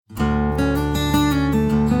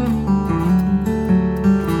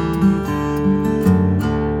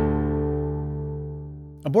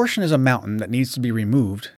Abortion is a mountain that needs to be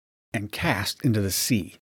removed and cast into the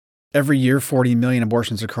sea. Every year, 40 million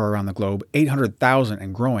abortions occur around the globe, 800,000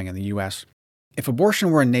 and growing in the U.S. If abortion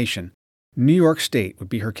were a nation, New York State would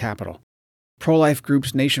be her capital. Pro-life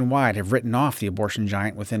groups nationwide have written off the abortion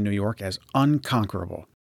giant within New York as unconquerable.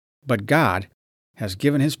 But God has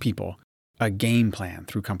given His people a game plan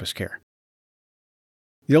through Compass Care.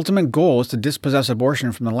 The ultimate goal is to dispossess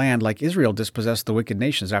abortion from the land like Israel dispossessed the wicked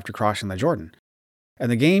nations after crossing the Jordan. And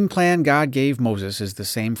the game plan God gave Moses is the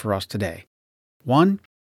same for us today. 1,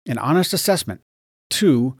 an honest assessment.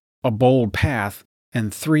 2, a bold path.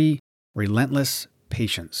 And 3, relentless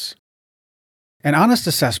patience. An honest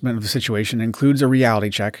assessment of the situation includes a reality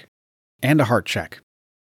check and a heart check.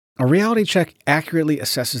 A reality check accurately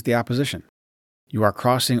assesses the opposition. You are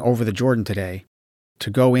crossing over the Jordan today to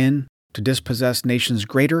go in to dispossess nations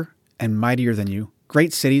greater and mightier than you,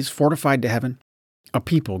 great cities fortified to heaven, a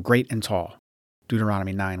people great and tall.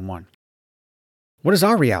 Deuteronomy 9:1. What is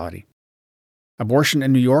our reality? Abortion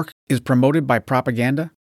in New York is promoted by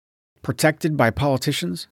propaganda, protected by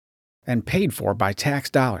politicians, and paid for by tax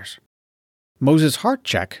dollars. Moses' heart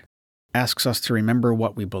check asks us to remember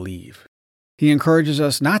what we believe. He encourages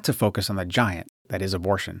us not to focus on the giant that is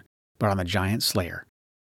abortion, but on the giant slayer.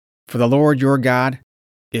 For the Lord your God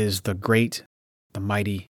is the great, the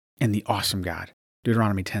mighty, and the awesome God.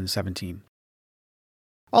 Deuteronomy 10:17.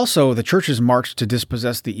 Also, the church's march to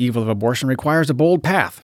dispossess the evil of abortion requires a bold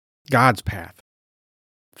path, God's path.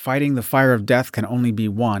 Fighting the fire of death can only be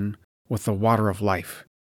won with the water of life.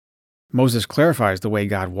 Moses clarifies the way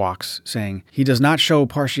God walks, saying, He does not show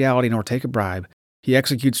partiality nor take a bribe. He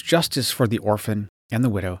executes justice for the orphan and the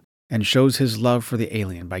widow, and shows His love for the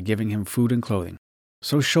alien by giving him food and clothing.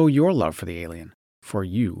 So show your love for the alien, for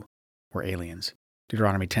you were aliens.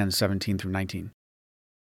 Deuteronomy 10:17-19.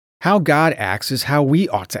 How God acts is how we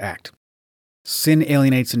ought to act. Sin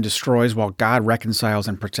alienates and destroys while God reconciles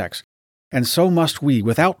and protects. And so must we,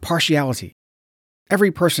 without partiality.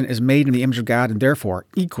 Every person is made in the image of God and therefore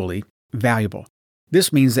equally valuable.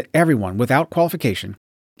 This means that everyone, without qualification,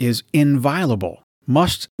 is inviolable,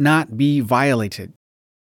 must not be violated.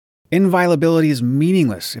 Inviolability is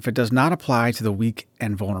meaningless if it does not apply to the weak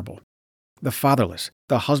and vulnerable, the fatherless,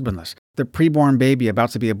 the husbandless, the preborn baby about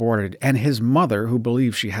to be aborted, and his mother who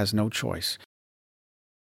believes she has no choice.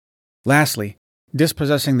 Lastly,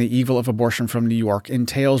 dispossessing the evil of abortion from New York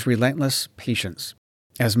entails relentless patience.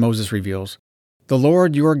 As Moses reveals, the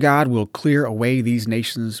Lord your God will clear away these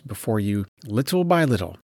nations before you little by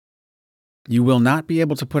little. You will not be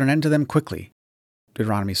able to put an end to them quickly.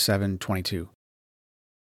 Deuteronomy 7:22.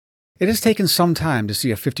 It has taken some time to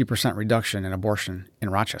see a 50% reduction in abortion in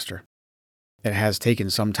Rochester. It has taken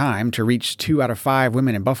some time to reach 2 out of 5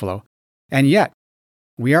 women in Buffalo, and yet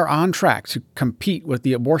we are on track to compete with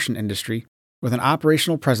the abortion industry with an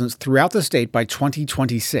operational presence throughout the state by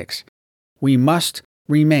 2026. We must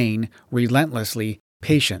remain relentlessly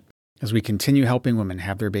patient as we continue helping women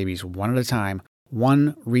have their babies one at a time,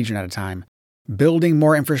 one region at a time, building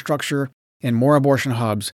more infrastructure and more abortion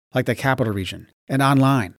hubs like the Capital Region and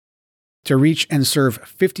online to reach and serve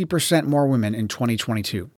 50% more women in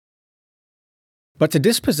 2022. But to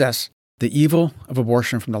dispossess the evil of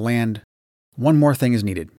abortion from the land, one more thing is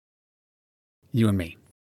needed. You and me.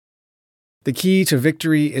 The key to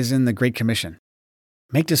victory is in the Great Commission.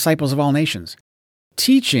 Make disciples of all nations,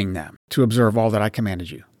 teaching them to observe all that I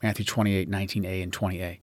commanded you. Matthew 28:19a and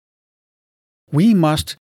 20a. We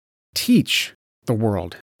must teach the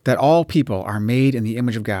world that all people are made in the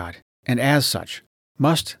image of God, and as such,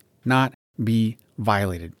 must not be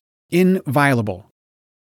violated. Inviolable.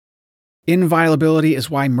 Inviolability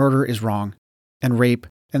is why murder is wrong, and rape,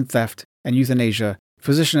 and theft, and euthanasia,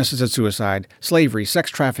 physician-assisted suicide, slavery,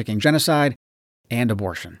 sex trafficking, genocide, and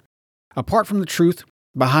abortion. Apart from the truth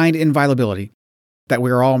behind inviolability, that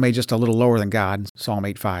we are all made just a little lower than God, Psalm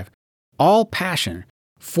 8:5, all passion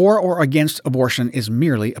for or against abortion is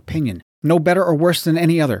merely opinion, no better or worse than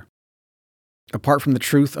any other. Apart from the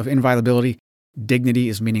truth of inviolability, dignity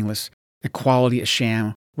is meaningless, equality a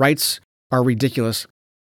sham, rights are ridiculous,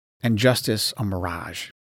 and justice a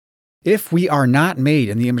mirage. If we are not made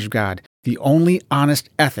in the image of God, the only honest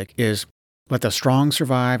ethic is, let the strong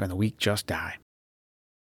survive and the weak just die.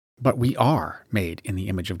 But we are made in the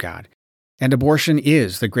image of God, and abortion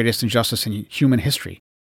is the greatest injustice in human history.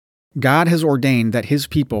 God has ordained that His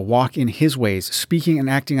people walk in His ways, speaking and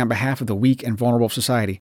acting on behalf of the weak and vulnerable of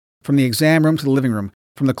society, from the exam room to the living room,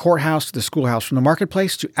 from the courthouse to the schoolhouse, from the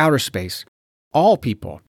marketplace to outer space. All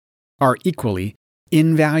people are equally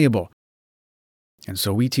invaluable. And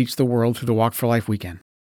so we teach the world through the Walk for Life weekend.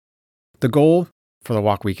 The goal for the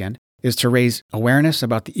Walk weekend is to raise awareness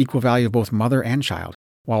about the equal value of both mother and child,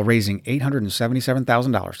 while raising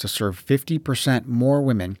 $877,000 to serve 50% more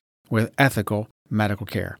women with ethical medical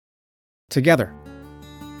care. Together,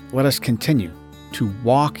 let us continue to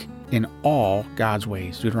walk in all God's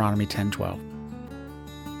ways, Deuteronomy 10:12.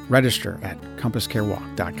 Register at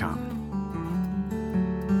compasscarewalk.com.